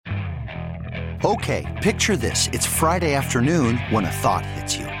Okay, picture this. It's Friday afternoon when a thought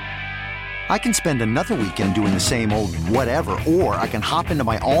hits you. I can spend another weekend doing the same old whatever, or I can hop into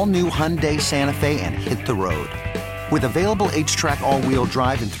my all-new Hyundai Santa Fe and hit the road. With available H-Track all-wheel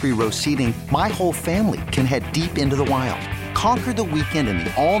drive and 3-row seating, my whole family can head deep into the wild. Conquer the weekend in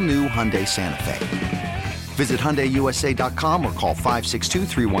the all-new Hyundai Santa Fe. Visit HyundaiUSA.com or call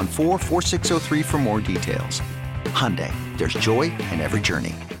 562-314-4603 for more details. Hyundai, there's joy in every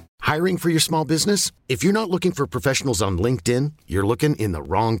journey. Hiring for your small business? If you're not looking for professionals on LinkedIn, you're looking in the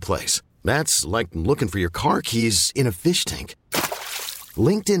wrong place. That's like looking for your car keys in a fish tank.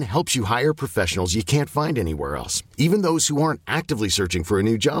 LinkedIn helps you hire professionals you can't find anywhere else, even those who aren't actively searching for a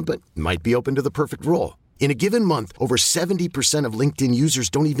new job but might be open to the perfect role. In a given month, over 70% of LinkedIn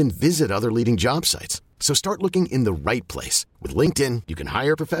users don't even visit other leading job sites. So start looking in the right place. With LinkedIn, you can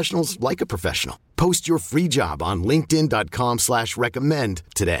hire professionals like a professional. Post your free job on linkedin.com/recommend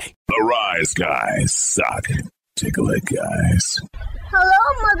today. The Rise Guys suck. Take a look, guys. Hello,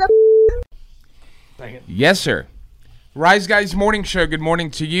 mother. Dang it. Yes, sir. Rise Guys Morning Show. Good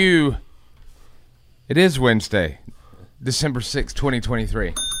morning to you. It is Wednesday, December 6th,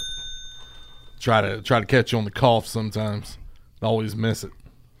 2023. Try to catch you on the cough sometimes. I always miss it.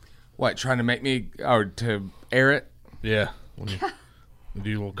 What, trying to make me, or to air it? Yeah. When you do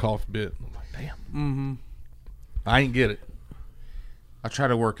your little cough bit. I'm like, damn. Mm-hmm. I ain't get it. I'll try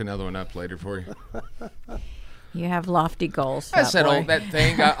to work another one up later for you. You have lofty goals. I said that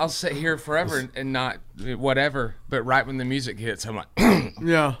thing. I'll sit here forever and not whatever. But right when the music hits, I'm like,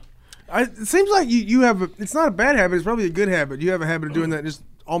 yeah. It seems like you have it's not a bad habit. It's probably a good habit. You have a habit of doing that just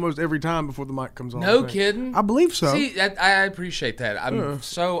almost every time before the mic comes on. No kidding. I believe so. See, I appreciate that. I'm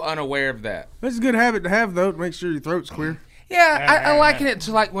so unaware of that. That's a good habit to have, though, to make sure your throat's clear. Yeah, I liken it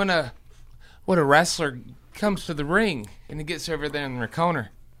to like when a wrestler comes to the ring and he gets over there in the corner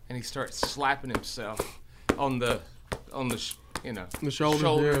and he starts slapping himself on the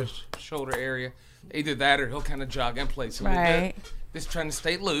shoulder area. Either that or he'll kind of jog in place a little bit. Just trying to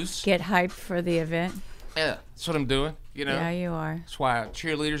stay loose. Get hyped for the event. Yeah, that's what I'm doing. You know. Yeah, you are. That's why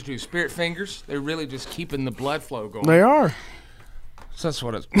cheerleaders do spirit fingers. They're really just keeping the blood flow going. They are. So that's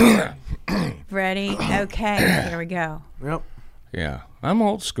what it's. Ready? Okay, here we go. Yep. Yeah, I'm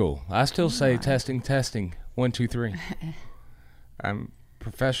old school. I still say testing, 1, 2, 3. I'm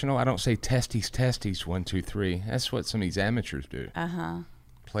professional. I don't say testes, 1, 2, 3. That's what some of these amateurs do.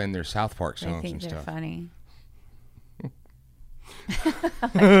 Playing their South Park songs and stuff. Funny.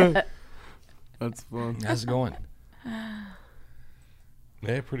 That's fun. How's it going?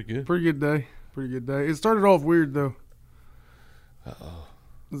 Yeah, pretty good. Pretty good day. It started off weird, though. Uh-oh.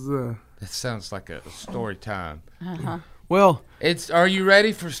 It sounds like a story time. Well, are you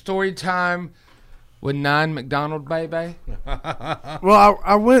ready for story time with 9 McDonald baby? Well,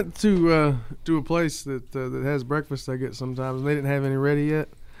 I went to a place that has breakfast I get sometimes, and they didn't have any ready yet.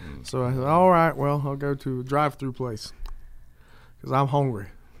 So I said, all right, well, I'll go to a drive-through place because I'm hungry.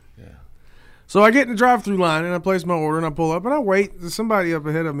 Yeah. So I get in the drive-through line, and I place my order, and I pull up, and I wait. There's somebody up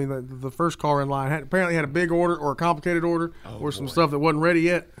ahead of me, the first car in line, apparently had a big order or a complicated order or some stuff that wasn't ready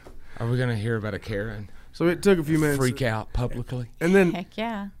yet. Are we going to hear about a Karen? So it took a few minutes. Freak out publicly. And then Heck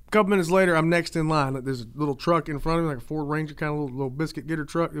yeah. a couple minutes later, I'm next in line. There's a little truck in front of me, like a Ford Ranger kind of little biscuit getter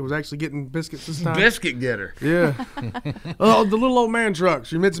truck. It was actually getting biscuits this time. Biscuit getter. Yeah. Oh, the little old man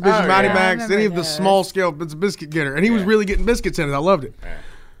trucks. Your Mitsubishi Mighty Max, any of the small scale, it's a biscuit getter. And he was really getting biscuits in it. I loved it. Yeah.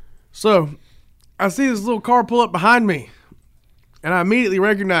 So I see this little car pull up behind me, and I immediately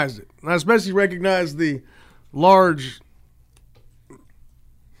recognized it. And I especially recognized the large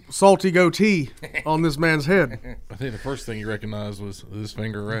salty goatee on this man's head. I think the first thing you recognized was this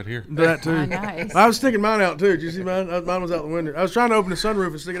finger right here. That too. Oh, nice. I was sticking mine out too. Did you see mine? Mine was out the window. I was trying to open the sunroof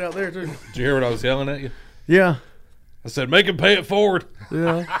and stick it out there too. Did you hear what I was yelling at you? Yeah. I said, make him pay it forward.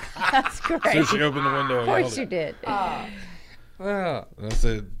 Yeah. That's great. So she opened the window and Of course yelled you it. did. Well, I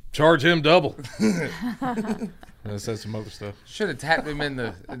said, charge him double. I said some other stuff. should have tapped him in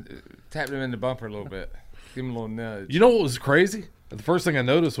the bumper a little bit. Give him a little nudge. You know what was crazy? The first thing I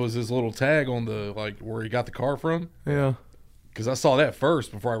noticed was his little tag on the, where he got the car from. Yeah. Because I saw that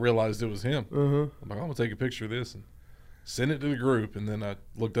first before I realized it was him. Uh-huh. I'm like, I'm going to take a picture of this and send it to the group. And then I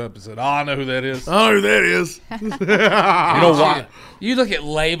looked up and said, I know who that is. I know who that is. You know why? You look at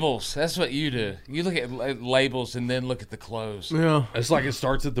labels. That's what you do. You look at labels and then look at the clothes. Yeah. It's like it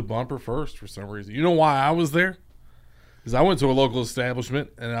starts at the bumper first for some reason. You know why I was there? Because I went to a local establishment,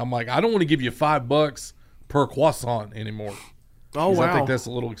 and I'm like, I don't want to give you $5 per croissant anymore. Oh, wow. I think that's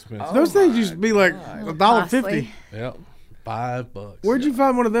a little expensive. Those things used to be like $1.50. Yep. $5. Where'd you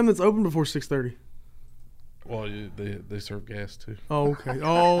find one of them that's open before 6:30? Well, they serve gas too. Oh, okay.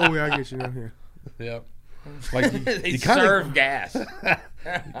 Oh, yeah, I get you down here. Yep. Like They you serve gas.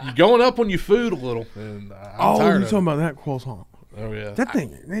 you're going up on your food a little. And I'm tired you're of talking it. about that croissant. Oh yeah. That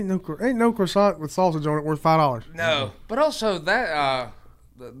thing ain't no croissant with sausage on it worth $5. No, but also that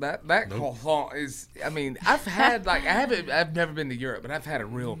croissant is. I mean, I've had I've never been to Europe, but I've had a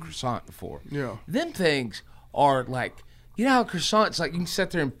real croissant before. Yeah. Them things are like, you know how croissants, like you can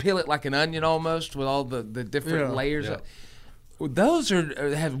sit there and peel it like an onion almost with all the different layers. Yeah. Well, those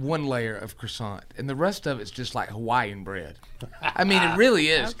have one layer of croissant, and the rest of it's just like Hawaiian bread. I mean, it really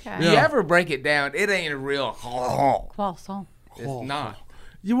is. Okay. You Yeah. ever break it down, it ain't a real Croissant. It's not.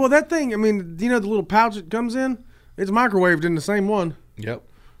 Yeah, well, that thing, I mean, you know the little pouch it comes in? It's microwaved in the same one. Yep.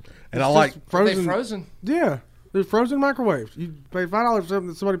 And It's I like just Are they frozen? Yeah. They're frozen microwaves. You pay $5 for something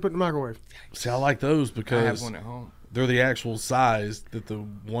that somebody put in the microwave. I like those I have because one at home. they're the actual size that the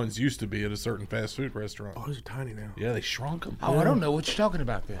ones used to be at a certain fast food restaurant. Oh, those are tiny now. Yeah, they shrunk them. Oh, I don't know what you're talking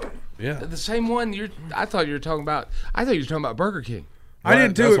about then. Yeah. The same one I thought you were talking about Burger King. I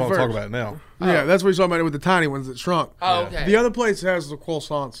did too That's at what I'm first. talking about now. Yeah, that's what you're talking about with the tiny ones that shrunk. Oh, okay. The other place has the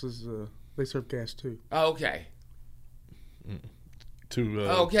croissants. They serve gas too. Oh, okay.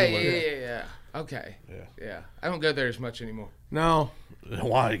 Okay. Yeah. Okay. Yeah. Yeah. I don't go there as much anymore. No.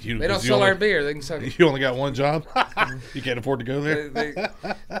 Why? They don't sell our beer. They can sell. You only got one job. You can't afford to go there.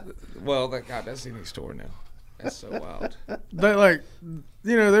 God, that's any store now. That's so wild. They like,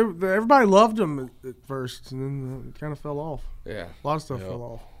 you know, everybody loved them at first, and then it kind of fell off. Yeah. A lot of stuff fell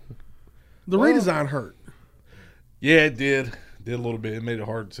off. The redesign hurt. Yeah, it did. Did a little bit. It made it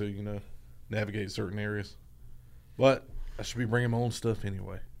hard to navigate certain areas. But I should be bringing my own stuff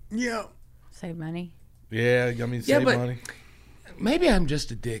anyway. Yeah. Save money. Yeah, I mean, save money. Maybe I'm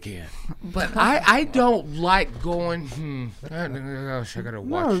just a dickhead, but I don't like going. Gosh, I gotta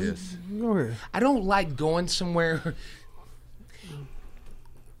watch this. Go ahead. I don't like going somewhere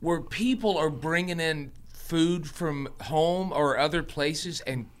where people are bringing in food from home or other places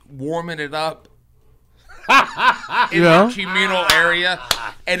and warming it up in a communal area,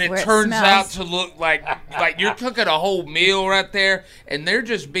 and it Where it turns smells. out to look like you're cooking a whole meal right there, and they're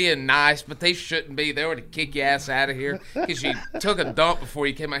just being nice, but they shouldn't be. They ought to kick your ass out of here because you took a dump before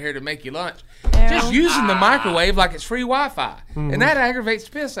you came out here to make your lunch. Just using the microwave like it's free Wi-Fi, and that aggravates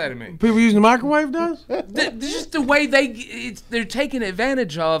the piss out of me. People using the microwave does? Just the way they're taking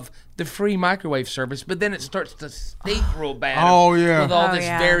advantage of the free microwave service, but then it starts to stink real bad. Oh, yeah. with all Oh, this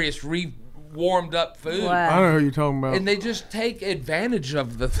yeah. various warmed up food. What? I don't know who you're talking about. And they just take advantage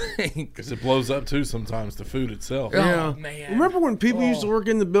of the thing. Because it blows up too sometimes, the food itself. Yeah. Oh, man. Remember when people used to work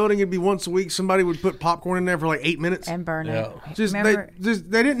in the building? It'd be once a week. Somebody would put popcorn in there for like 8 minutes. And burn Yeah. it. Just Remember,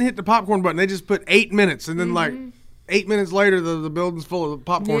 they didn't hit the popcorn button. They just put 8 minutes, and then like 8 minutes later, the building's full of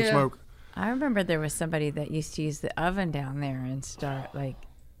popcorn Yeah. smoke. I remember there was somebody that used to use the oven down there and start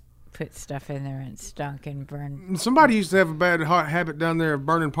put stuff in there and stunk and burned. And somebody used to have a bad habit down there of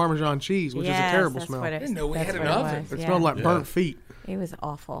burning Parmesan cheese, which is a terrible that's smell. What It I didn't know we that's had an what oven. was, smelled like Yeah. burnt feet. It was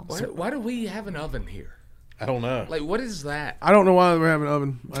awful. Why do we have an oven here? I don't know. Like, what is that? I don't know why we're having an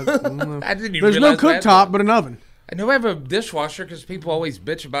oven. I don't know. I didn't even There's no realize we had cooktop, one. but an oven. I know we have a dishwasher because people always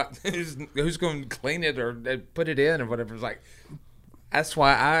bitch about who's going to clean it or put it in or whatever. It's like, that's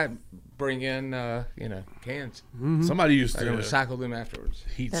why I bring in, cans. Somebody used I can to recycle them afterwards.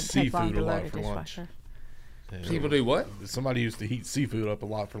 heat Doesn't take long seafood to a lot load a for lunch. dishwasher. People do what? Somebody used to heat seafood up a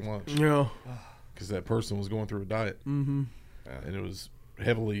lot for lunch Yeah. because that person was going through a diet. Mm-hmm. And it was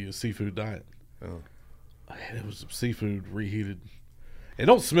heavily a seafood diet. Oh. And it was seafood reheated. It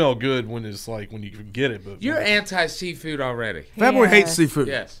don't smell good when it's like when you get it, but You're anti-seafood already. Fat Boy hates Yes. seafood.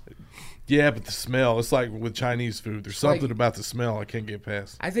 Yes. yeah, but the smell. It's like with Chinese food. There's something about the smell I can't get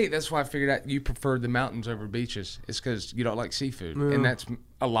past. I think that's why I figured out you prefer the mountains over beaches. It's because you don't like seafood. And that's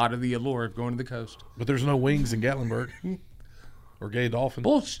a lot of the allure of going to the coast. But there's no wings in Gatlinburg or Gay Dolphin.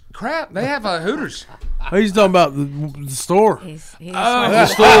 Crap. They have Hooters. He's talking about the store. He's The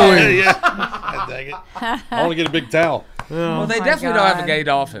store wing. Yeah. Dang it. I want to get a big towel. Well, they my definitely don't have a God. gay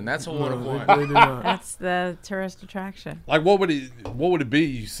dolphin. That's a one of one. They do not. That's the tourist attraction. Like what would it be?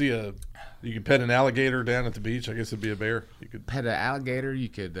 You see you could pet an alligator down at the beach. I guess it'd be a bear. You could Pet an alligator. You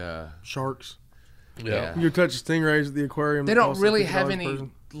could. Sharks. Yeah. You could touch stingrays at the aquarium. They that don't cost really $50 have per any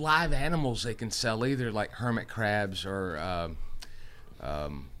person. live animals they can sell either, like hermit crabs or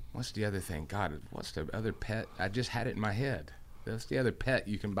what's the other thing? God, what's the other pet? I just had it in my head. That's the other pet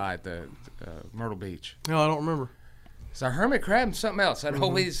you can buy at the Myrtle Beach. No, I don't remember. It's a hermit crab and something else. I'd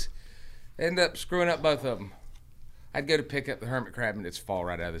always end up screwing up both of them. I'd go to pick up the hermit crab and it'd fall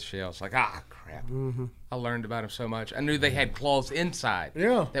right out of the shell. It's like, crap. I learned about them so much. I knew they had claws inside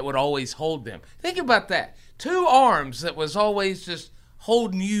Yeah. that would always hold them. Think about that. 2 arms that was always just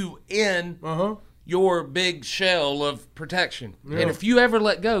holding you in your big shell of protection. And if you ever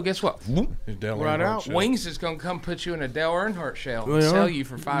let go, guess what? Right out. Wings is going to come put you in a Dale Earnhardt shell and sell you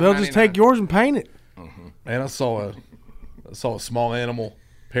for $5.99. They'll just take yours and paint it. And I saw a small animal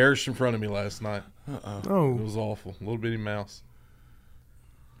perish in front of me last night. Oh. It was awful. A little bitty mouse.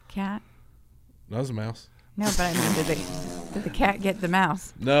 Cat? That was a mouse. No, but I mean, did the cat get the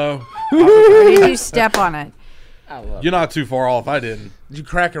mouse? No. Or did you step on it? You're not too far off. I didn't. Did you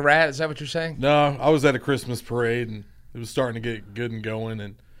crack a rat? Is that what you're saying? No, I was at a Christmas parade, and it was starting to get good and going,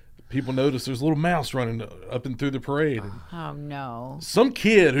 and people noticed there's a little mouse running up and through the parade. Oh, no. Some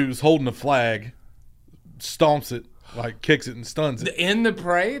kid who's holding a flag stomps it, like kicks it and stuns it. In the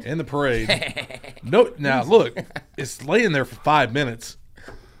parade? In the parade. No, now, look, it's laying there for 5 minutes.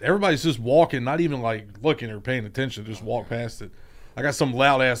 Everybody's just walking, not even like looking or paying attention, just walk past it. I got some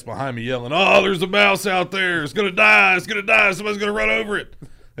loud ass behind me yelling, "Oh, there's a mouse out there. It's going to die. It's going to die. Somebody's going to run over it." And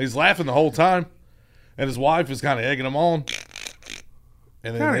he's laughing the whole time. And his wife is kind of egging him on.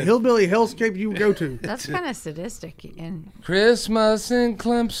 And What kind of hillbilly hellscape you go to? That's kind of sadistic. And Christmas in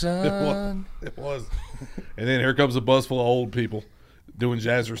Clemson. It was. And then here comes a bus full of old people doing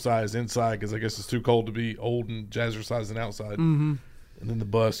jazzercise inside because I guess it's too cold to be old and jazzercising outside. Mm-hmm. And then the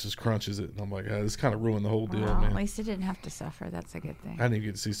bus just crunches it. And I'm like, this kind of ruined the whole deal, man. At least it didn't have to suffer. That's a good thing. I didn't even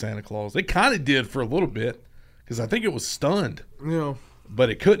get to see Santa Claus. They kind of did for a little bit because I think it was stunned. Yeah.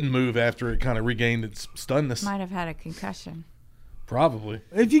 But it couldn't move after it kind of regained its stunnedness. Might have had a concussion. Probably.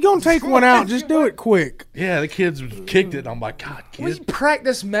 If you're going to take one out, just do it quick. Yeah, the kids kicked it. I'm like, God, We kid.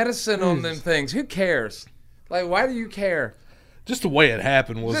 practice medicine on them things. Who cares? Like, why do you care? Just the way it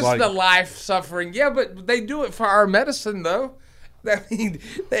happened was Just like. the life suffering. Yeah, but they do it for our medicine, though. I mean,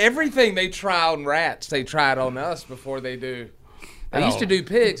 everything they try on rats, they try it on us before they do. They used to do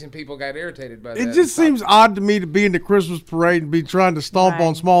pigs, and people got irritated by that. It just seems odd to me to be in the Christmas parade and be trying to stomp Right.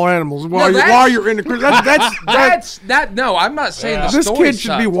 on small animals while that's- you're in the Christmas. That's No, I'm not saying the this story kid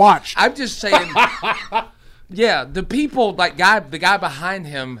should be sucked. watched. I'm just saying, yeah, the people, like the guy behind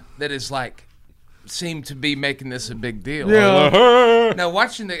him that is like, seem to be making this a big deal. Yeah. Now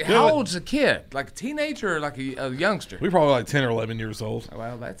watching how old's the kid? Like a teenager or like a youngster? We probably like 10 or 11 years old.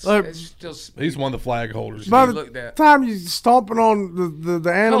 Well, that's still. He's one of the flag holders. By the looked at. time you stomping on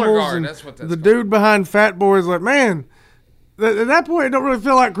the animals guard, and that's what that's the called. dude behind Fat Boy is like, man, at that point it don't really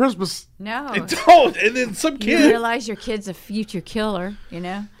feel like Christmas. No. It don't. And then some You kid, realize your kid's a future killer, you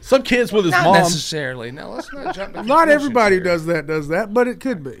know? some kids with his Not mom. necessarily. No, let's not jump. to Not conclusions everybody here. does that, but it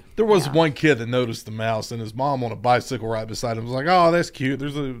could be. There was one kid that noticed the mouse, and his mom on a bicycle right beside him was like, "Oh, that's cute.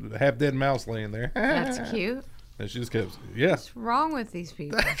 There's a half-dead mouse laying there." That's cute. And she just kept, yeah. What's wrong with these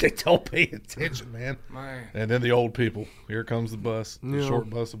people? They don't pay attention, man. Man. And then the old people. Here comes the bus, the Yeah. short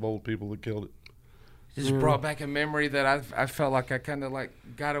bus of old people that killed it. Just brought back a memory that I felt like I kind of like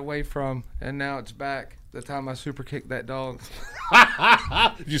got away from, and now it's back. The time I super kicked that dog.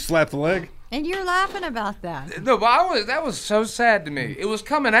 Did you slap the leg? And you're laughing about that. No, but that was so sad to me. It was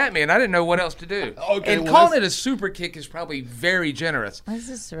coming at me, and I didn't know what else to do. Okay, and well, calling that's- it a super kick is probably very generous. This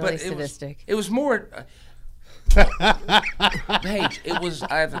is But really it sadistic. was more. Paige, it was.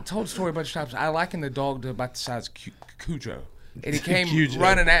 I've told the story a bunch of times. I likened the dog to about the size of Cujo, and he came Cujo.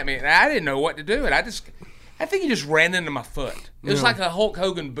 running at me, and I didn't know what to do. And I think he just ran into my foot. It was like a Hulk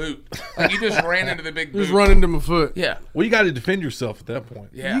Hogan boot. Like you just ran into the big boot. Just run into my foot. Yeah. Well, you got to defend yourself at that point.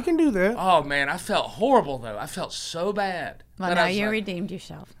 Yeah. You can do that. Oh man, I felt horrible though. I felt so bad. Well, But now I was you like, redeemed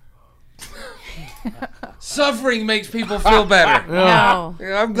yourself. suffering makes people feel better. No.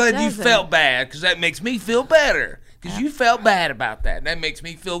 I'm glad you doesn't. felt bad because that makes me feel better. Because you felt bad about that. And that makes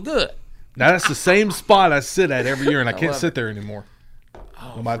me feel good. Now, that's the same spot I sit at every year, and I can't love sit there anymore.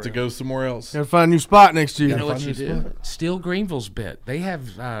 I'm about to go somewhere else. Gotta find a new spot next year. You know what find you this do? Steal Greenville's bit. They have,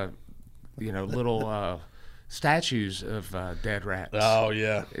 little statues of dead rats. Oh,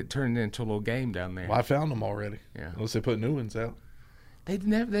 yeah. It turned into a little game down there. Well, I found them already. Yeah. Unless they put new ones out. They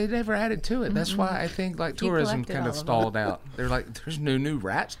never added to it. That's why I think like tourism collected kind all of of stalled out. They're like, there's no new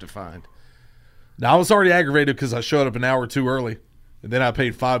rats to find. Now, I was already aggravated because I showed up an hour too early. And then I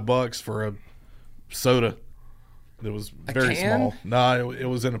paid $5 for a soda that was very can? small. No, it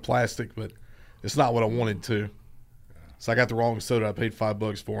was in a plastic, but it's not what I wanted to. So I got the wrong soda. I paid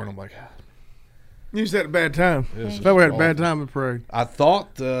 $5 for, and I'm like, You just had a bad time. This is That we had a bad awful. time at the parade. I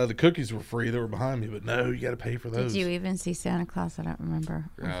thought the cookies were free. They were behind me, but no, you got to pay for those. Did you even see Santa Claus? I don't remember.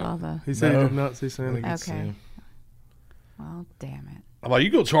 With all the. He said No. he did not see Santa. Okay. Well, damn it. I'm like,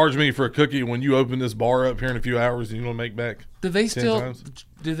 you gonna charge me for a cookie when you open this bar up here in a few hours, and you gonna make back? Do they 10 still times?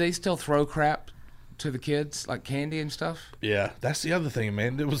 do they still throw crap to the kids, like candy and stuff? Yeah, that's the other thing,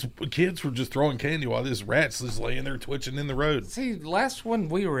 man. It was kids were just throwing candy while this rat's just laying there twitching in the road. See, the last one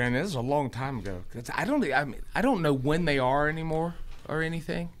we were in, it was a long time ago. I don't know when they are anymore or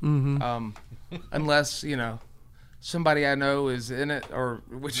anything. Unless, somebody I know is in it, or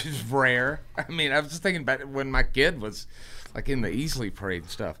which is rare. I mean, I was just thinking about it when my kid was like in the Easley parade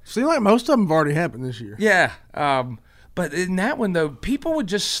and stuff. Seems like most of them have already happened this year. Yeah. But in that one, though, people would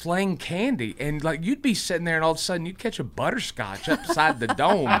just sling candy, and like you'd be sitting there, and all of a sudden you'd catch a butterscotch upside the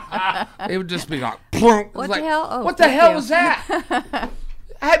dome. It would just be like, plunk. What like, the hell? Oh, what the hell was that?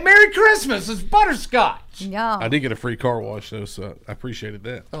 Merry Christmas! It's butterscotch. No. I did get a free car wash though, so I appreciated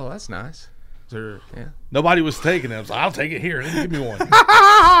that. Oh, that's nice. Yeah. Nobody was taking it. I was like, I'll take it here. Give me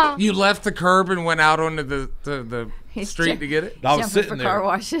one. You left the curb and went out onto the street to get it? I was Jumping sitting for there car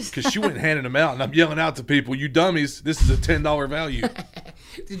washes. because she went handing them out, and I'm yelling out to people, "You dummies! This is a $10 value."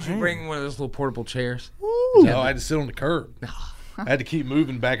 Did you bring one of those little portable chairs? No, I had to sit on the curb. I had to keep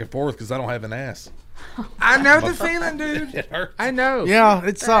moving back and forth because I don't have an ass. I know the feeling, dude. It hurts. I know. Yeah,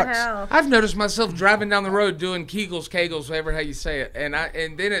 it sucks. I've noticed myself driving down the road doing Kegels, whatever how you say it, and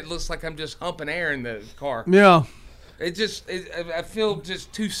then it looks like I'm just humping air in the car. Yeah. I feel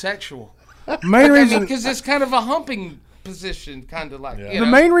just too sexual. Main reason Because it's kind of a humping position, kind of like. Yeah. You The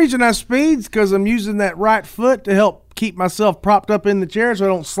know? main reason I speed's because I'm using that right foot to help keep myself propped up in the chair so I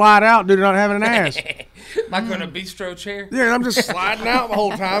don't slide out due to not having an ass. Like on a bistro chair. Yeah, and I'm just sliding out the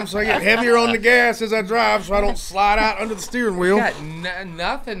whole time so I get heavier on the gas as I drive so I don't slide out under the steering wheel. Got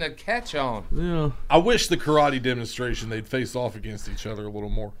nothing to catch on. Yeah. I wish the karate demonstration they'd face off against each other a little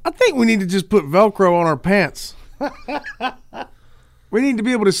more. I think we need to just put Velcro on our pants. We need to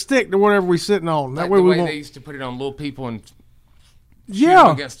be able to stick to whatever we're sitting on. That Like way the we way won't. they used to put it on little people and Yeah,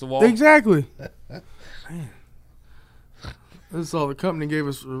 them against the wall. exactly. Man. This is all the company gave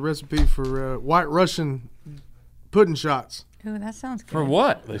us a recipe for White Russian pudding shots. Ooh, that sounds good. for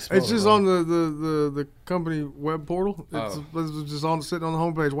what? They spell It's it just wrong. on the company web portal. It's just sitting on the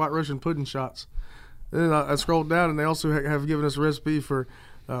homepage. White Russian pudding shots. Then I scrolled down, and they also have given us a recipe for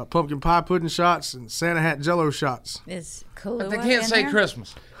pumpkin pie pudding shots and Santa hat Jello shots. Is Kahlua But they can't in say there?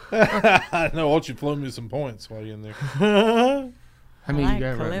 Christmas. I know. Why don't you flow me some points while you're in there? How many I like you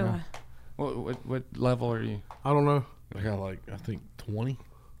got right Kahlua. now? What level are you? I don't know. I got I think 20.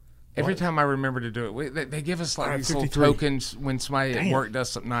 Every time I remember to do it, they give us like these little 53. tokens when somebody at work does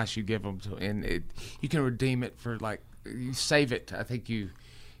something nice. You give them to, and you can redeem it for like you save it. I think you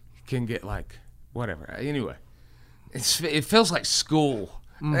can get like whatever. Anyway, it feels like school,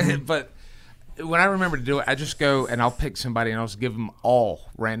 but when I remember to do it, I just go and I'll pick somebody and I'll just give them all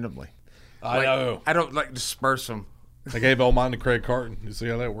randomly. I know. I don't like disperse them. I gave all mine to Craig Carton. You see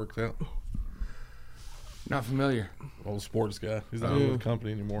how that worked out? Not familiar. Old sports guy. He's not with the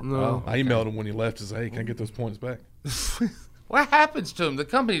company anymore. No. I emailed him when he left. I said, hey, can I get those points back? What happens to them? The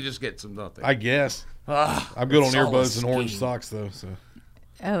company just gets them, don't they? I guess. I'm good on it's all a earbuds and orange scheme. socks, though. So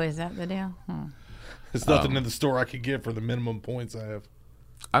Oh, is that the deal? there's nothing in the store I could get for the minimum points I have.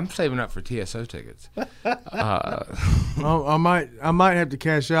 I'm saving up for TSO tickets. I might have to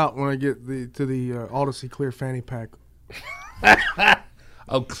cash out when I get to the Odyssey Clear Fanny Pack.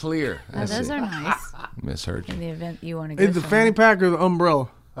 Oh, clear. Oh, those are nice. Misheard you. In the event you want to go Is the somewhere. fanny pack or the umbrella?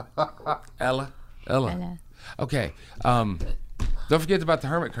 Ella. Hello. Okay. Don't forget about the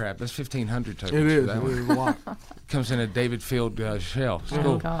hermit crab. That's 1,500 tokens. It is. That It one. is a lot. Comes in a David Field shell. It's Oh,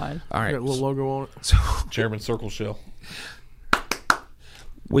 cool. God. All right. Got a little logo on it. So Chairman Circle Shell.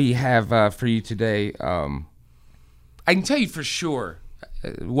 we have for you today. I can tell you for sure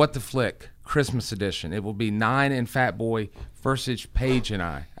what the flick Christmas edition. It will be 9 and Fat Boy versus Paige and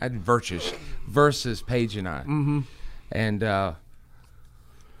I. Versus Paige and I. Mm-hmm. And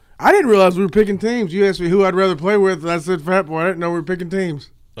I didn't realize we were picking teams. You asked me who I'd rather play with, and I said Fat Boy. I didn't know we were picking teams.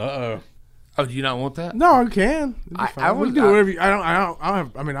 Uh-oh. oh, do you not want that? No, I can. It'd be I fine. We would- can do whatever.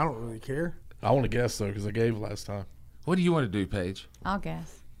 I don't really care. I want to guess, though, because I gave last time. What do you want to do, Paige? I'll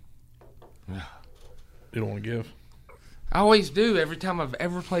guess. You don't want to give? I always do every time I've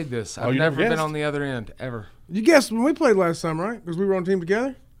ever played this. I've you never never been guessed? on the other end ever. You guessed when we played last time, right? Because we were on team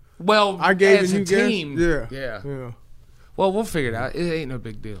together. Well, I gave as and a you guessed? team. Yeah. Yeah. Well, we'll figure it out. It ain't no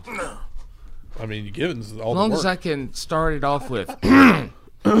big deal. I mean, you're giving us all As long the as work. I can start it off with.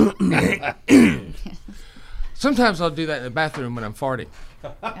 Sometimes I'll do that in the bathroom when I'm farting.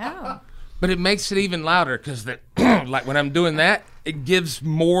 Oh. But it makes it even louder because like when I'm doing that, it gives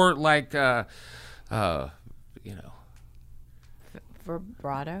more like,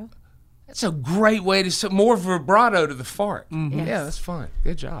 Vibrato? That's a great way to more vibrato to the fart. Mm-hmm. Yes. Yeah, that's fun.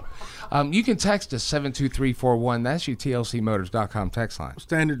 Good job. You can text us 72341. That's your TLCmotors.com text line.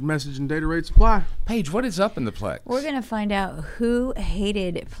 Standard message and data rates apply. Paige, what is up in the Plex? We're going to find out who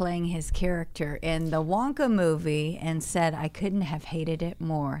hated playing his character in the Wonka movie and said, I couldn't have hated it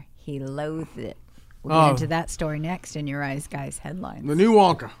more. He loathed it. We'll get into that story next in your Eyes Guys headlines. The new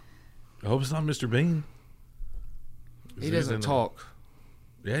Wonka. I hope it's not Mr. Bean. He doesn't talk.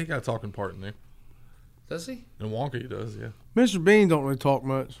 Yeah, he got a talking part in there. Does he? In Wonka, he does, yeah. Mr. Bean don't really talk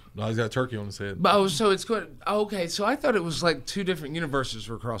much. No, he's got a turkey on his head. Oh, so it's good. Oh, okay, so I thought it was like two different universes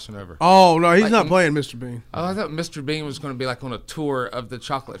were crossing over. Oh, no, he's not playing Mr. Bean. Oh, I thought Mr. Bean was going to be like on a tour of the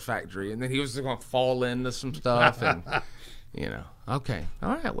chocolate factory, and then he was going to fall into some stuff, and, Okay.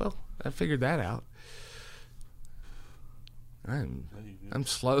 All right, well, I figured that out. I'm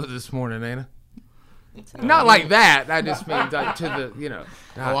slow this morning, ain't I? Not like that. I just mean like to the,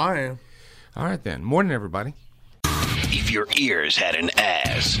 Oh, I am. All right, then. Morning, everybody. If your ears had an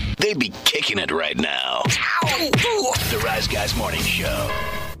ass, they'd be kicking it right now. The Rise Guys Morning Show.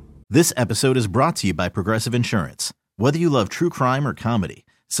 This episode is brought to you by Progressive Insurance. Whether you love true crime or comedy,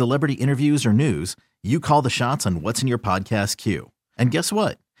 celebrity interviews or news, you call the shots on what's in your podcast queue. And guess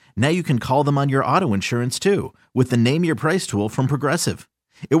what? Now you can call them on your auto insurance, too, with the Name Your Price tool from Progressive.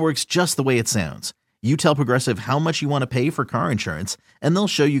 It works just the way it sounds. You tell Progressive how much you want to pay for car insurance, and they'll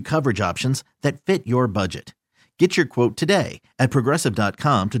show you coverage options that fit your budget. Get your quote today at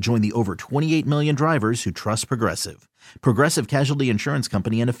Progressive.com to join the over 28 million drivers who trust Progressive. Progressive Casualty Insurance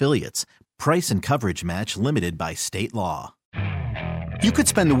Company and Affiliates. Price and coverage match limited by state law. You could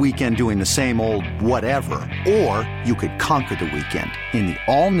spend the weekend doing the same old whatever, or you could conquer the weekend in the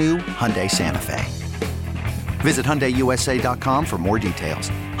all-new Hyundai Santa Fe. Visit HyundaiUSA.com for more details.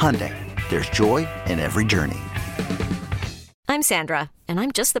 Hyundai. There's joy in every journey. I'm Sandra, and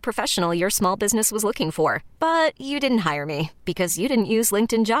I'm just the professional your small business was looking for. But you didn't hire me because you didn't use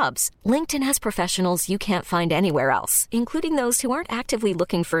LinkedIn Jobs. LinkedIn has professionals you can't find anywhere else, including those who aren't actively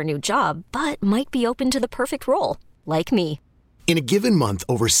looking for a new job, but might be open to the perfect role, like me. In a given month,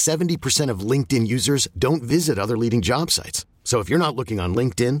 over 70% of LinkedIn users don't visit other leading job sites. So if you're not looking on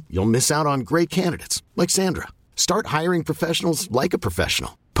LinkedIn, you'll miss out on great candidates like Sandra. Start hiring professionals like a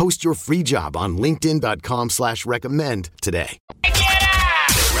professional. Post your free job on linkedin.com/recommend today.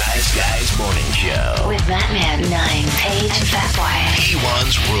 The Rise Guys Morning Show. With Mattman, 9, Paige, and Fat Boy. He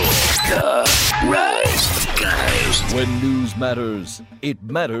rules. The Rise Guys. When news matters, it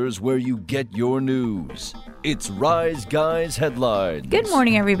matters where you get your news. It's Rise Guys Headlines. Good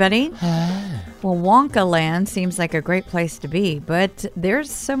morning, everybody. Well, Wonka Land seems like a great place to be, but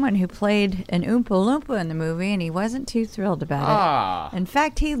there's someone who played an oompa loompa in the movie, and he wasn't too thrilled about it. In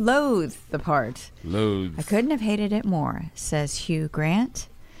fact, he loathed the part. I couldn't have hated it more, says Hugh Grant.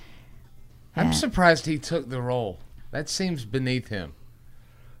 I'm surprised he took the role. That seems beneath him.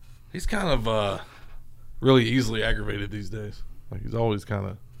 He's kind of really easily aggravated these days. Like he's always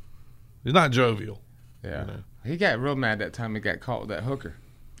he's not jovial. Yeah. He got real mad that time he got caught with that hooker.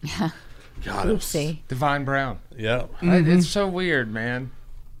 God, Oopsie. Divine Brown. Yeah. It's so weird, man.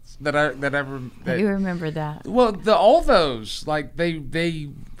 You remember that? Well, all those, like they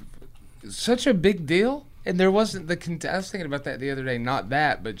such a big deal, and there wasn't I was thinking about that the other day. Not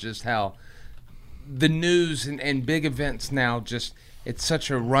that, but just how the news and big events now it's such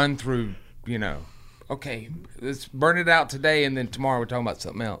a run through. Okay, let's burn it out today, and then tomorrow we're talking about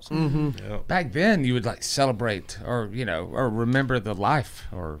something else. Mm-hmm. Yep. Back then, you would celebrate or remember the life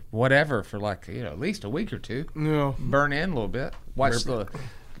or whatever for at least a week or two. Yeah. Burn in a little bit. Watch the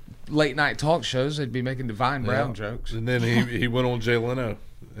late night talk shows. They'd be making Divine Brown jokes. And then he went on Jay Leno,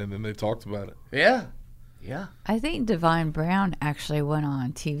 and then they talked about it. Yeah. Yeah. I think Divine Brown actually went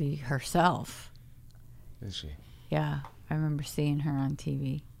on TV herself. Is she? Yeah, I remember seeing her on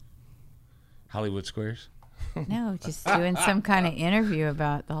TV. Hollywood Squares? No, just doing some kind of interview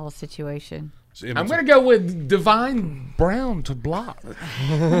about the whole situation. I'm going to go with Divine Brown to block.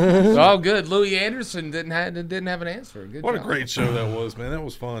 Oh, good. Louis Anderson didn't have an answer. Good What job. a great show that was, man. That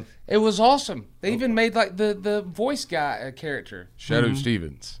was fun. It was awesome. They even made the voice guy character. Shadow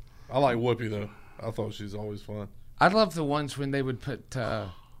Stevens. I like Whoopi, though. I thought she's always fun. I love the ones when they would put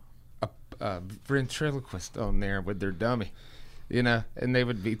a ventriloquist on there with their dummy. And they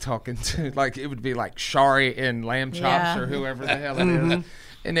would be talking to, it would be like Shari and Lamb Chops or whoever the hell it is.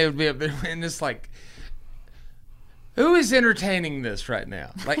 And they would be up there, and it's who is entertaining this right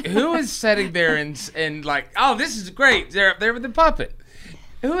now? Who is sitting there and oh, this is great. They're up there with the puppet.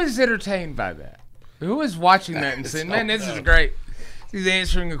 Who is entertained by that? Who is watching that and saying, man, this is great. He's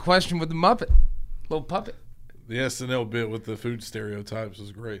answering a question with the Muppet, little puppet. The SNL bit with the food stereotypes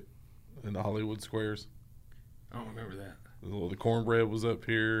was great. in the Hollywood Squares. I don't remember that. The cornbread was up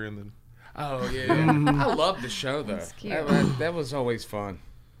here, and then. Oh yeah, I love the show though. That was always fun.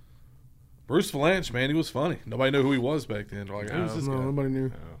 Bruce Valanche, man, he was funny. Nobody knew who he was back then. Like, who's this guy? Nobody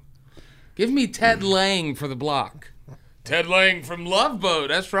knew. Give me Ted Lang for the block. Ted Lang from Love Boat.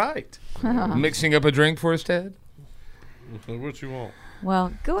 That's right. Mixing up a drink for us, Ted. What you want?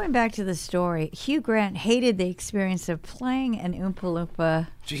 Well, going back to the story, Hugh Grant hated the experience of playing an Oompa Loompa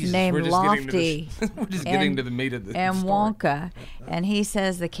named Lofty. We're just getting to the meat of the and story. Wonka. And he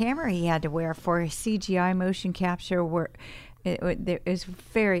says the camera he had to wear for CGI motion capture it was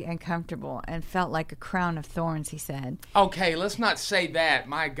very uncomfortable and felt like a crown of thorns, he said. Okay, let's not say that.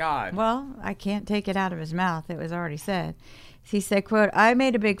 My God. Well, I can't take it out of his mouth. It was already said. He said, quote, I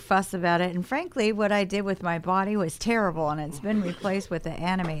made a big fuss about it, and frankly, what I did with my body was terrible, and it's been replaced with an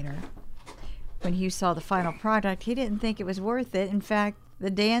animator. When Hugh saw the final product, he didn't think it was worth it. In fact,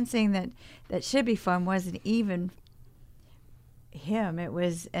 the dancing that should be fun wasn't even him. It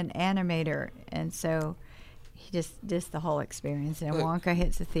was an animator, and so he just the whole experience. And Wonka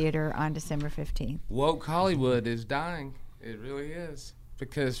hits the theater on December 15th. Woke Hollywood is dying. It really is.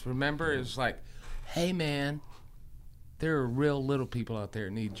 Because remember, it's like, hey, man, there are real little people out there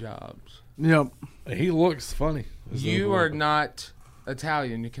that need jobs. Yep. He looks funny. You are not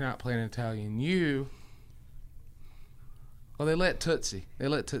Italian. You cannot play an Italian. Well, they let Tootsie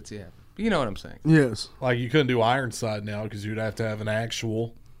happen. You know what I'm saying? Yes. Like, you couldn't do Ironside now because you'd have to have an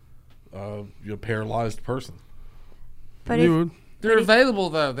actual paralyzed person. But they're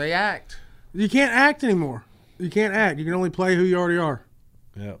available, though. They act. You can't act anymore. You can't act. You can only play who you already are.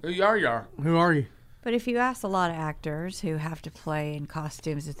 Yeah. Who you are. Who are you? But if you ask a lot of actors who have to play in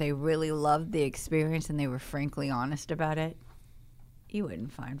costumes if they really loved the experience and they were frankly honest about it, you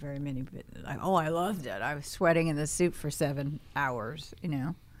wouldn't find very many. Like, oh, I loved it. I was sweating in the suit for 7 hours, you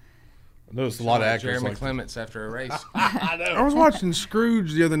know. I noticed a lot of actors Jeremy like Clements after a race. I know. I was watching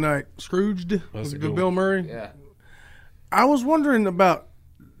Scrooge the other night. Scrooged with Bill Murray. Yeah. I was wondering about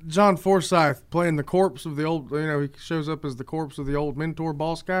John Forsythe playing the corpse of the old, he shows up as the corpse of the old mentor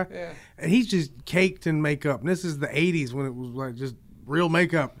boss guy. Yeah. And he's just caked in makeup. And this is the 80s when it was like just real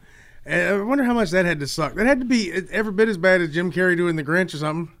makeup. And I wonder how much that had to suck. That had to be every bit as bad as Jim Carrey doing The Grinch or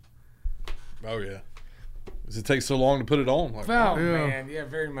something. Oh, yeah. Does it take so long to put it on? Like, man. Yeah,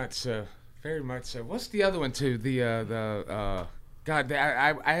 very much so. Very much so. What's the other one, too?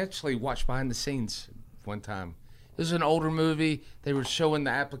 I actually watched behind the scenes one time. It was an older movie. They were showing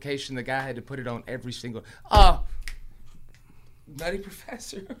the application. The guy had to put it on every single. Nutty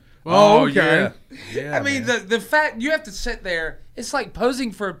Professor. Oh, okay. Yeah, I mean, the fact you have to sit there. It's like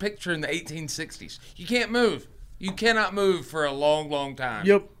posing for a picture in the 1860s. You can't move. You cannot move for a long, long time.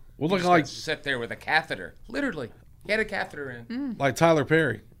 Yep. Well, You look just like gotta sit there with a catheter. Literally, he had a catheter in. like Tyler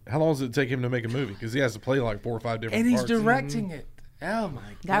Perry. How long does it take him to make a movie? Because he has to play like 4 or 5 different And he's parts. directing it. Oh my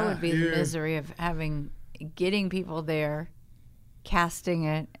God. That would be the misery of getting people there, casting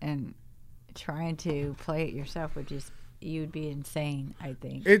it, and trying to play it yourself you'd be insane, I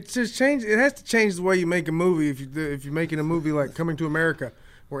think. It's just changed. It has to change the way you make a movie. If you're making a movie like Coming to America,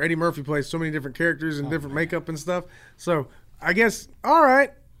 where Eddie Murphy plays so many different characters and different makeup and stuff. So I guess, all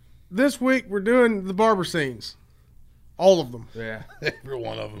right, this week we're doing the barber scenes, all of them. Yeah, every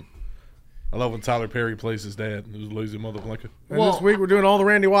one of them. I love when Tyler Perry plays his dad, who's losing motherfucker. And this week we're doing all the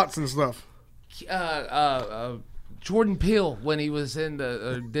Randy Watson stuff. Jordan Peele, when he was in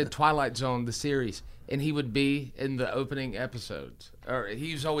did Twilight Zone, the series, and he would be in the opening episodes, or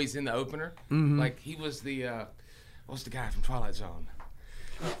he was always in the opener. Mm-hmm. Like he was what's the guy from Twilight Zone?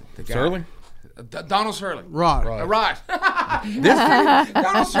 The guy, Serling? Donald Serling. Right.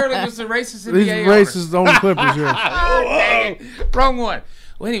 Donald Serling was the racist in These the racist on the Clippers, yeah. Dang it. Wrong one.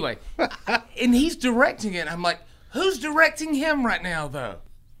 Well, anyway, and he's directing it. I'm like, who's directing him right now, though?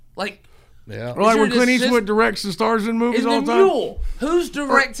 Like, yeah. Or like when Clint Eastwood directs and stars in movies all the time. Mule. Who's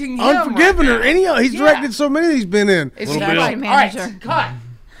directing him? Unforgiven right or any of he's directed so many he's been in. It's All right, cut.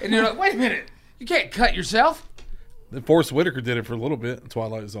 And you're like, wait a minute. You can't cut yourself. Then Forrest Whitaker did it for a little bit in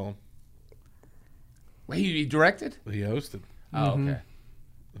Twilight Zone. Well, he directed? He hosted. Oh, okay.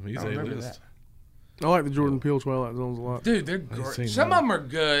 I mean, he's A-list. I like the Jordan Peele Twilight Zones a lot. Dude, they're great. Some of them are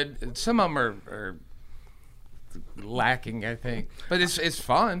good. Some of them are lacking, I think. But it's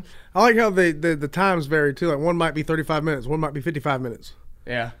fun. I like how the times vary, too. Like, one might be 35 minutes. One might be 55 minutes.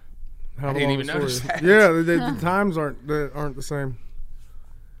 Yeah. How I didn't long even the story notice is. that. Yeah, the times aren't the same.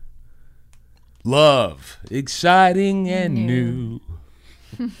 Love, exciting and new.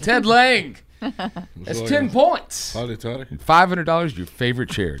 Ted Lang. That's 10 points. Toddy. $500, your favorite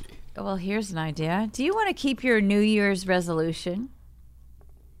charity. Well, here's an idea. Do you want to keep your New Year's resolution?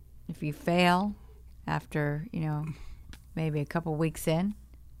 If you fail after, maybe a couple weeks in,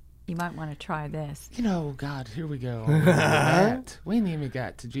 you might want to try this. God, here we go. We ain't even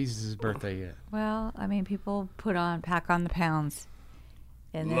got to Jesus' birthday yet. Well, people pack on the pounds.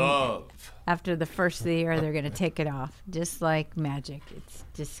 And then Love. After the first of the year, they're going to take it off. Just like magic. It's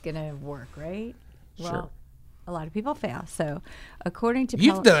just going to work, right? Sure. Well, a lot of people fail. So, according to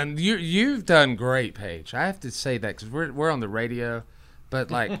you've done great, Paige. I have to say that because we're on the radio, but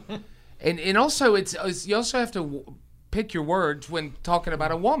like, and also it's you also have to pick your words when talking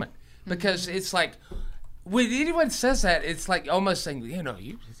about a woman because it's like when anyone says that, it's like almost saying for a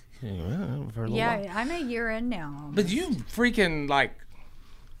little while. I'm a year in now. But you freaking like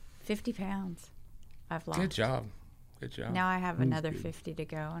 50 pounds. I've lost. Good job. Now I have another 50 to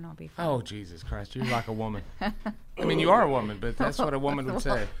go, and I'll be fine. Oh, Jesus Christ. You're like a woman. You are a woman, but that's what a woman would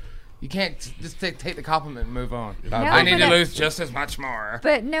say. You can't just take the compliment and move on. No, I need to lose just as much more.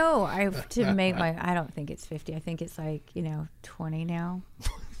 But no, I don't think it's 50. I think it's like, 20 now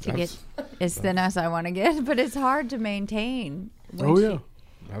to get as thin as I want to get. But it's hard to maintain.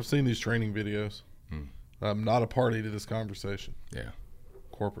 I've seen these training videos. I'm not a party to this conversation. Yeah.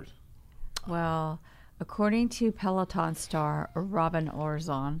 Corporate. Well, according to Peloton star Robin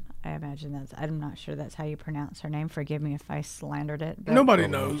Orzon, I'm not sure that's how you pronounce her name. Forgive me if I slandered it. But, nobody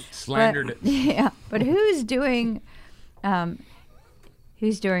knows. Slandered it. Yeah, but who's doing her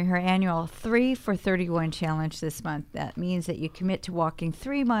annual 3 for 31 challenge this month? That means that you commit to walking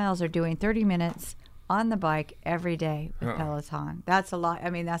 3 miles or doing 30 minutes on the bike every day with Peloton. That's a lot.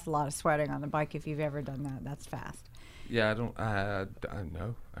 That's a lot of sweating on the bike if you've ever done that. That's fast. Yeah, I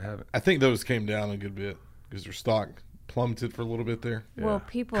haven't. I think those came down a good bit because their stock plummeted for a little bit there. Well,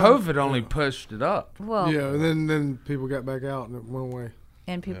 people COVID only pushed it up. Well, and then people got back out and it went away.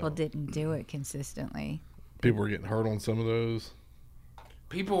 And people didn't do it consistently. People were getting hurt on some of those.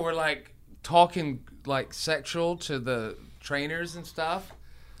 People were like talking like sexual to the trainers and stuff.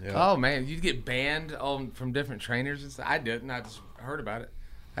 Yeah. Oh man, you'd get banned from different trainers and stuff. I didn't. I just heard about it.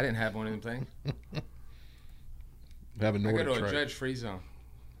 I didn't have one of them things. I go to a judge-free zone.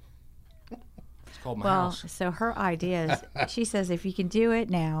 It's called my house. So her idea is, she says, if you can do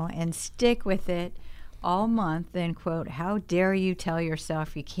it now and stick with it all month, then, quote, how dare you tell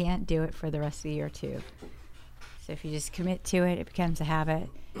yourself you can't do it for the rest of the year, too. So if you just commit to it, it becomes a habit.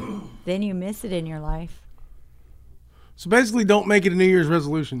 Then you miss it in your life. So basically, don't make it a New Year's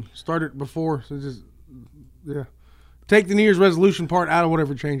resolution. Start it before. So take the New Year's resolution part out of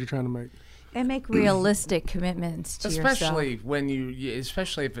whatever change you're trying to make. And make realistic commitments to yourself.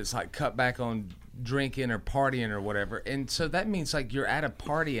 Especially if it's like cut back on drinking or partying or whatever. And so that means like you're at a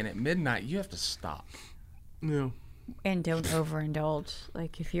party and at midnight you have to stop. Yeah. And don't overindulge.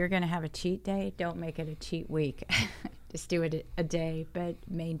 Like if you're going to have a cheat day, don't make it a cheat week. Just do it a day, but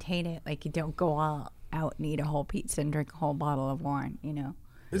maintain it. Like you don't go all out and eat a whole pizza and drink a whole bottle of wine,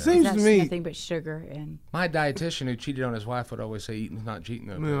 It seems to me nothing but sugar and. My dietitian who cheated on his wife would always say, "Eating's not cheating."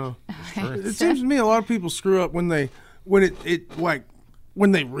 Though. Yeah. It seems to me a lot of people screw up when they really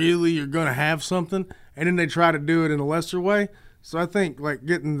are going to have something, and then they try to do it in a lesser way. So I think like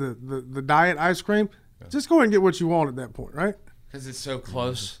getting the diet ice cream, just go ahead and get what you want at that point, right? Because it's so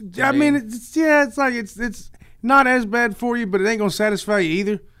close. It's like it's not as bad for you, but it ain't gonna satisfy you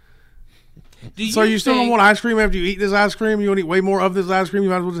either. So you still don't want ice cream after you eat this ice cream? You want to eat way more of this ice cream? You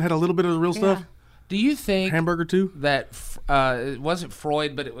might as well just had a little bit of the real stuff? Do you think hamburger too? That it wasn't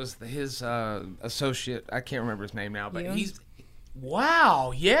Freud, but it was his associate. I can't remember his name now, but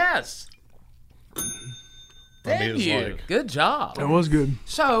wow, yes. Thank you. Good job. That was good.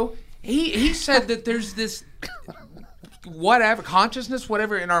 So he said that there's this consciousness,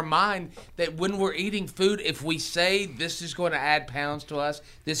 whatever in our mind, that when we're eating food, if we say this is going to add pounds to us,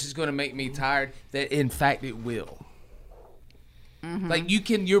 this is going to make me tired, that in fact it will. Mm-hmm. Like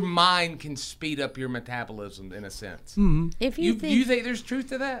your mind can speed up your metabolism in a sense. Mm-hmm. If you think there's truth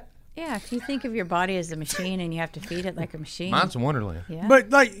to that? Yeah, if you think of your body as a machine and you have to feed it like a machine. Mine's a wonderland. Yeah.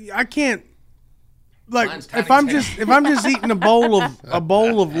 But like I can't. Like if I'm just eating a bowl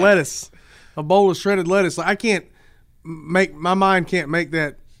of lettuce, a bowl of shredded lettuce, like I can't. My mind can't make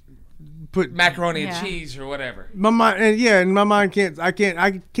that. Put macaroni and cheese or whatever. My mind can't. I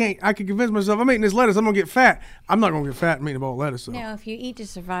can convince myself I'm eating this lettuce. I'm gonna get fat. I'm not gonna get fat and eating a bowl of lettuce. So. No, if you eat to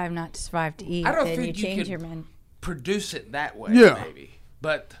survive, not to survive to eat, I don't then think you change could your mind. Produce it that way. Yeah. Maybe,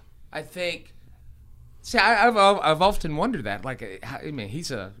 but I think. See, I've often wondered that. Like, he's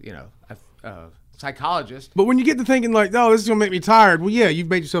a psychologist. But when you get to thinking like, oh, this is gonna make me tired. Well, yeah, you've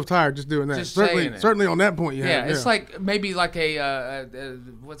made yourself tired just doing that. Just certainly on that point, yeah. It's like maybe like a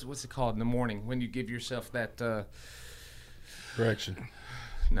what's it called in the morning when you give yourself that correction.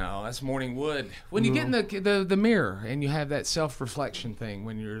 No, that's morning wood. When you get in the mirror and you have that self-reflection thing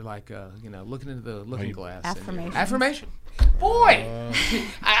when you're like, looking into the looking glass. Affirmation. Boy,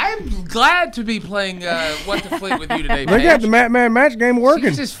 I'm glad to be playing What the Fleet with you today, They got the Mattman match game working.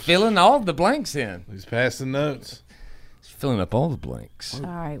 He's just filling all the blanks in. He's passing notes. He's filling up all the blanks. All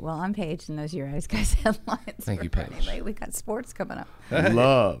right, well, I'm Paige, and those are your Ice Guys headlines. Thank you, Paige. We got sports coming up.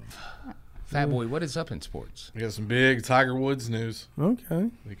 Love. Fat Boy, what is up in sports? We got some big Tiger Woods news.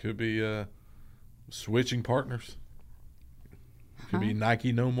 Okay. They could be switching partners. It could be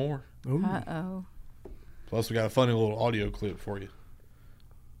Nike no more. Uh-oh. Plus, we got a funny little audio clip for you.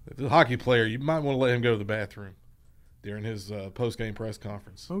 If the hockey player, you might want to let him go to the bathroom during his post-game press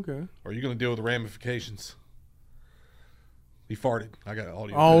conference. Okay. Or are you going to deal with the ramifications? He farted. I got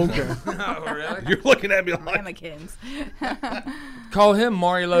audio. Oh, okay. Oh, really? You're looking at me like... Ramekins. Call him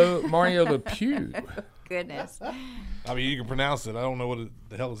Mario LePew. Goodness. I mean, you can pronounce it. I don't know what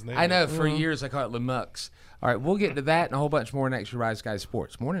the hell his name is. I know. For years, I call it Lemux. All right, we'll get to that and a whole bunch more next year, Rise Guys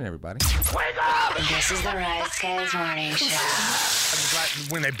Sports. Morning, everybody. Wake up! This is the Rise Guys Morning Show. I just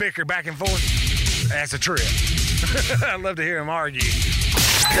like when they bicker back and forth. That's a trip. I love to hear them argue.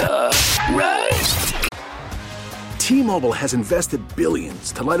 The Rise. T-Mobile has invested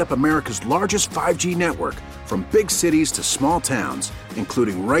billions to light up America's largest 5G network, from big cities to small towns,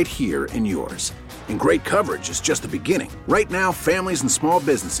 including right here in yours. And great coverage is just the beginning. Right now, families and small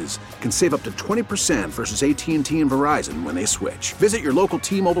businesses can save up to 20% versus AT&T and Verizon when they switch. Visit your local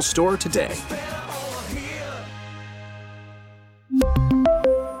T-Mobile store today.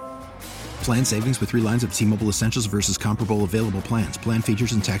 Plan savings with 3 lines of T-Mobile Essentials versus comparable available plans. Plan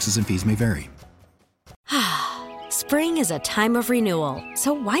features and taxes and fees may vary. Spring is a time of renewal,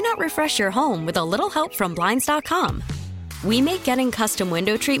 so why not refresh your home with a little help from Blinds.com? We make getting custom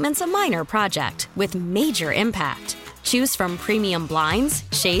window treatments a minor project with major impact. Choose from premium blinds,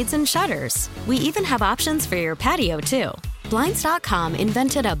 shades, and shutters. We even have options for your patio, too. Blinds.com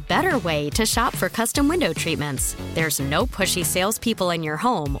invented a better way to shop for custom window treatments. There's no pushy salespeople in your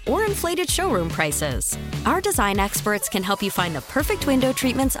home or inflated showroom prices. Our design experts can help you find the perfect window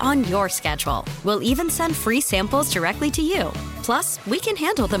treatments on your schedule. We'll even send free samples directly to you. Plus, we can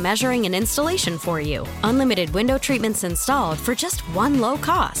handle the measuring and installation for you. Unlimited window treatments installed for just one low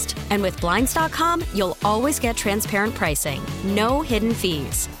cost. And with Blinds.com, you'll always get transparent pricing. No hidden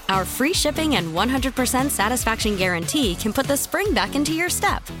fees. Our free shipping and 100% satisfaction guarantee can put the spring back into your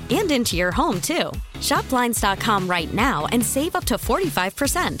step and into your home, too. Shop Blinds.com right now and save up to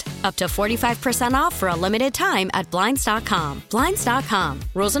 45%. Up to 45% off for a limited time at Blinds.com. Blinds.com.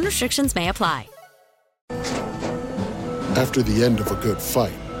 Rules and restrictions may apply. After the end of a good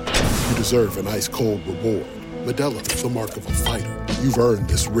fight, you deserve an ice-cold reward. Modelo is the mark of a fighter. You've earned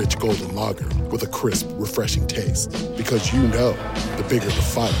this rich golden lager with a crisp, refreshing taste. Because you know, the bigger the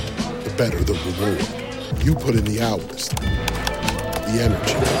fight, the better the reward. You put in the hours, the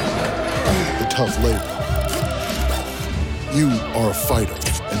energy, the tough labor. You are a fighter,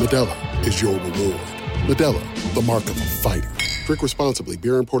 and Modelo is your reward. Modelo, the mark of a fighter. Drink responsibly.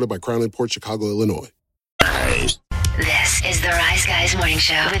 Beer imported by Crown Imports, Chicago, Illinois. This is the Rise Guys Morning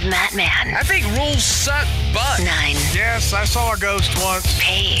Show with Mattman. I think rules suck butt. 9. Yes, I saw a ghost once.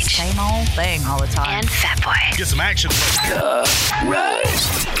 Paige. Same old thing all the time. And Fat Boy. Get some action. The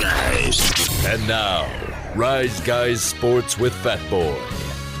Rise Guys. And now, Rise Guys Sports with Fat Boy.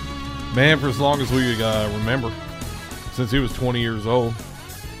 Man, for as long as we remember, since he was 20 years old,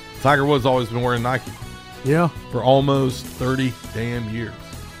 Tiger Woods always been wearing Nike. Yeah. For almost 30 damn years.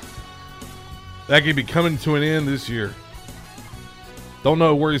 That could be coming to an end this year. Don't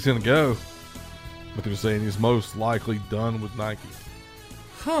know where he's going to go, but they're saying he's most likely done with Nike.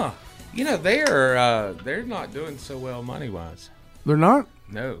 Huh. You know, they're not doing so well money-wise. They're not?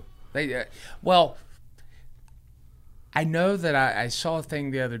 No. They well, I know that I saw a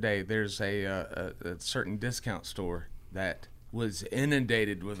thing the other day. There's a certain discount store that was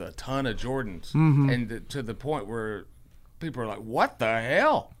inundated with a ton of Jordans, and to the point where people are like, what the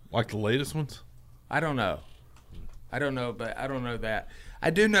hell? Like the latest ones? I don't know, but I don't know that. I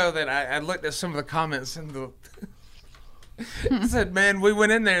do know that I looked at some of the comments and the said, man, we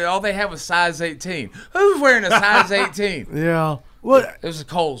went in there, all they had was size 18. Who's wearing a size 18? Yeah. Well, it was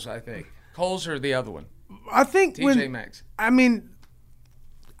Kohl's, I think. Kohl's or the other one? I think TJ Maxx. I mean,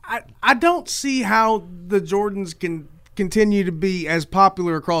 I don't see how the Jordans can continue to be as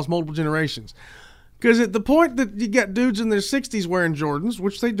popular across multiple generations. Because at the point that you got dudes in their 60s wearing Jordans,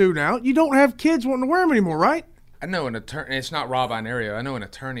 which they do now, you don't have kids wanting to wear them anymore, right? I know an attorney. It's not Rob Inario. I know an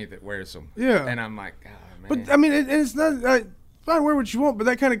attorney that wears them. Yeah. And I'm like, oh, man. But, I mean, it's not fine, wear what you want, but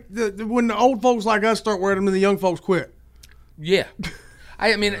that kind of, when the old folks like us start wearing them and the young folks quit. Yeah.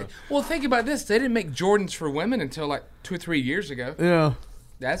 I mean, well, think about this. They didn't make Jordans for women until like 2 or 3 years ago. Yeah.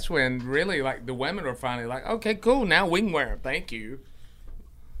 That's when really like the women were finally like, okay, cool, now we can wear them. Thank you.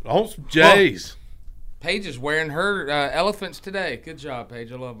 Oh, some J's. Paige is wearing her elephants today. Good job,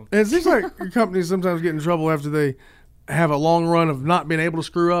 Paige. I love them. It seems like companies sometimes get in trouble after they have a long run of not being able to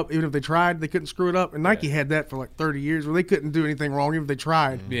screw up. Even if they tried, they couldn't screw it up. And Nike had that for like 30 years where they couldn't do anything wrong even if they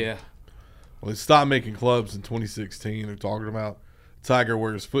tried. Yeah. Well, they stopped making clubs in 2016. They're talking about Tiger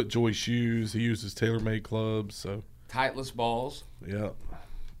wears FootJoy shoes. He uses TaylorMade clubs. So Tightless balls. Yeah.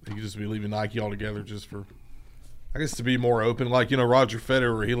 He could just be leaving Nike altogether just for, I guess, to be more open. Like, Roger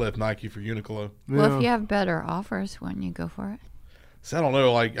Federer, he left Nike for Uniqlo. Well, if you have better offers, wouldn't you go for it? So I don't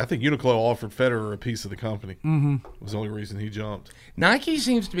know. Like, I think Uniqlo offered Federer a piece of the company. Mm-hmm. Was the only reason he jumped. Nike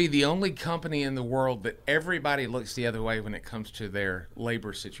seems to be the only company in the world that everybody looks the other way when it comes to their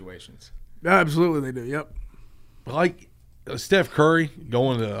labor situations. Absolutely, they do. Yep. Like Steph Curry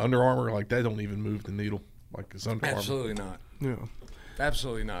going to Under Armour, like that don't even move the needle. Like it's Under Armour. Absolutely not. Yeah.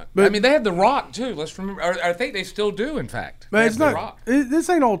 Absolutely not. But, I mean, they have The Rock, too. Let's remember. Or I think they still do, in fact. But it's not. The Rock. This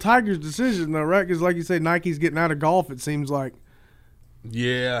ain't all Tiger's decision, though, right? Because, like you say, Nike's getting out of golf, it seems like.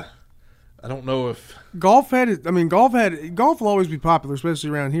 Yeah. I don't know if. Golf will always be popular, especially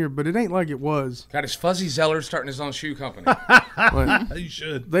around here, but it ain't like it was. Got his Fuzzy Zeller starting his own shoe company. You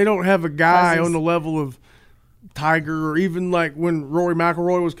should. They don't have a guy on the level of Tiger, or even like when Rory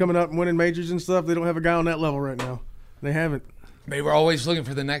McIlroy was coming up and winning majors and stuff. They don't have a guy on that level right now. They haven't. They were always looking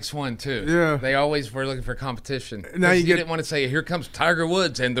for the next one, too. Yeah. They always were looking for competition. Now you didn't want to say, here comes Tiger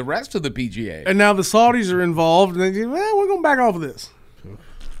Woods and the rest of the PGA. And now the Saudis are involved, and they say, well, we're going to back off of this.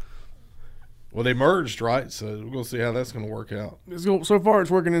 Well, they merged, right? So we're going to see how that's going to work out. So far,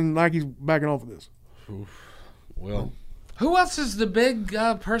 it's working, and Nike's backing off of this. Well. Who else is the big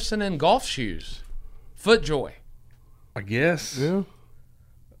person in golf shoes? FootJoy. I guess. Yeah.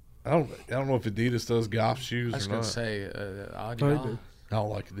 I don't know if Adidas does golf shoes or not. I was going to say I don't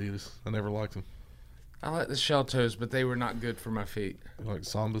like Adidas. I never liked them. I like the shell toes, but they were not good for my feet. You like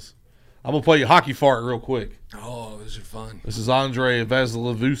Sambas? I'm going to play you hockey fart real quick. Oh, those are fun. This is Andre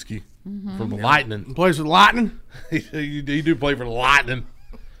Vasilevsky from the Lightning. He plays for the Lightning? He do play for the Lightning.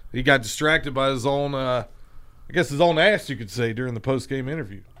 He got distracted by his own, his own ass, you could say, during the post-game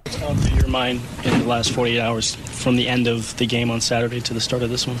interview. What's gone through your mind in the last 48 hours from the end of the game on Saturday to the start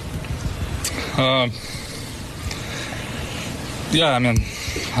of this one? Yeah, I mean,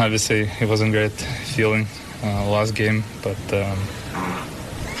 obviously it wasn't great feeling last game, but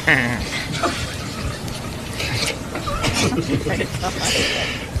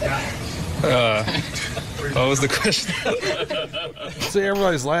what was the question? See,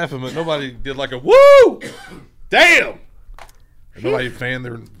 everybody's laughing, but nobody did like a woo! Damn! Nobody fanned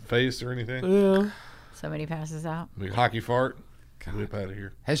their face or anything. Yeah. Somebody passes out. Big hockey fart. Whip out of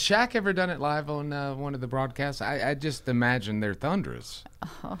here. Has Shaq ever done it live on one of the broadcasts? I just imagine they're thunderous.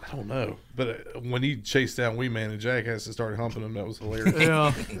 I don't know. But when he chased down Wee Man and Jackass and started humping him, that was hilarious.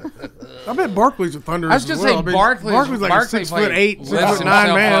 Yeah. I bet Barkley's a thunderous. I was just saying Barkley's like 6'8", 6'9"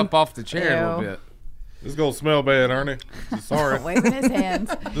 man. Up off the chair a little bit. This is going to smell bad, Ernie. Sorry. Waving his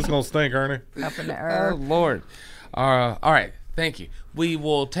hands. This is going to stink, Ernie. Up in the air. Oh, Lord. All right. Thank you. We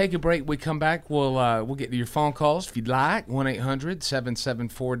will take a break. We come back. We'll get to your phone calls if you'd like.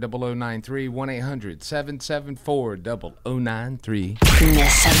 1-800-774-0093. 1-800-774-0093.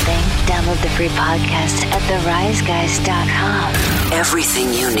 Miss something? Download the free podcast at theriseguys.com.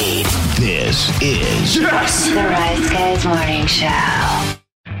 Everything you need. This is The Rise Guys Morning Show.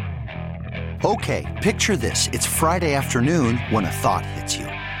 Okay, picture this. It's Friday afternoon when a thought hits you.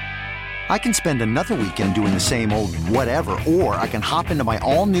 I can spend another weekend doing the same old whatever, or I can hop into my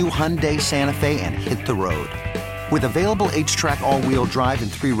all-new Hyundai Santa Fe and hit the road. With available H-Track all-wheel drive and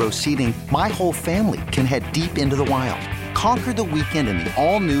 3-row seating, my whole family can head deep into the wild. Conquer the weekend in the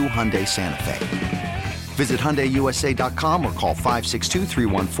all-new Hyundai Santa Fe. Visit HyundaiUSA.com or call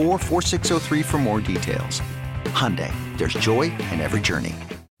 562-314-4603 for more details. Hyundai, there's joy in every journey.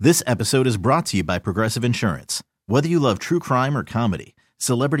 This episode is brought to you by Progressive Insurance. Whether you love true crime or comedy,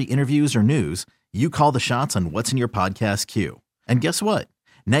 celebrity interviews or news, you call the shots on what's in your podcast queue. And guess what?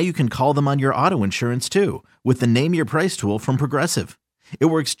 Now you can call them on your auto insurance too with the Name Your Price tool from Progressive. It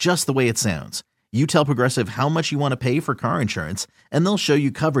works just the way it sounds. You tell Progressive how much you want to pay for car insurance, and they'll show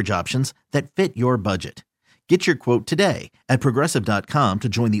you coverage options that fit your budget. Get your quote today at Progressive.com to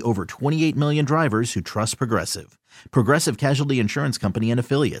join the over 28 million drivers who trust Progressive. Progressive Casualty Insurance Company and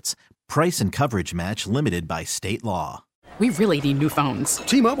Affiliates. Price and coverage match limited by state law. we really need new phones.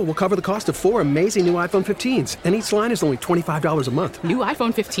 T-Mobile will cover the cost of 4 amazing new iPhone 15s, and each line is only $25 a month. New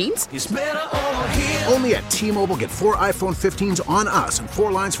iPhone 15s? It's better over here. Only at T-Mobile, get 4 iPhone 15s on us and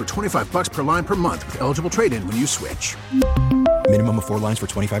 4 lines for $25 per line per month with eligible trade-in when you switch. Minimum of 4 lines for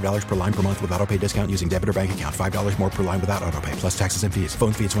 $25 per line per month with autopay discount using debit or bank account. $5 more per line without autopay, plus taxes and fees.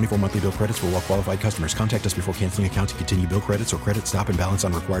 Phone fee at 24 monthly bill credits for well-qualified customers. Contact us before canceling account to continue bill credits or credit stop and balance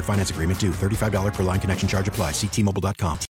on required finance agreement due. $35 per line connection charge applies. See T-Mobile.com.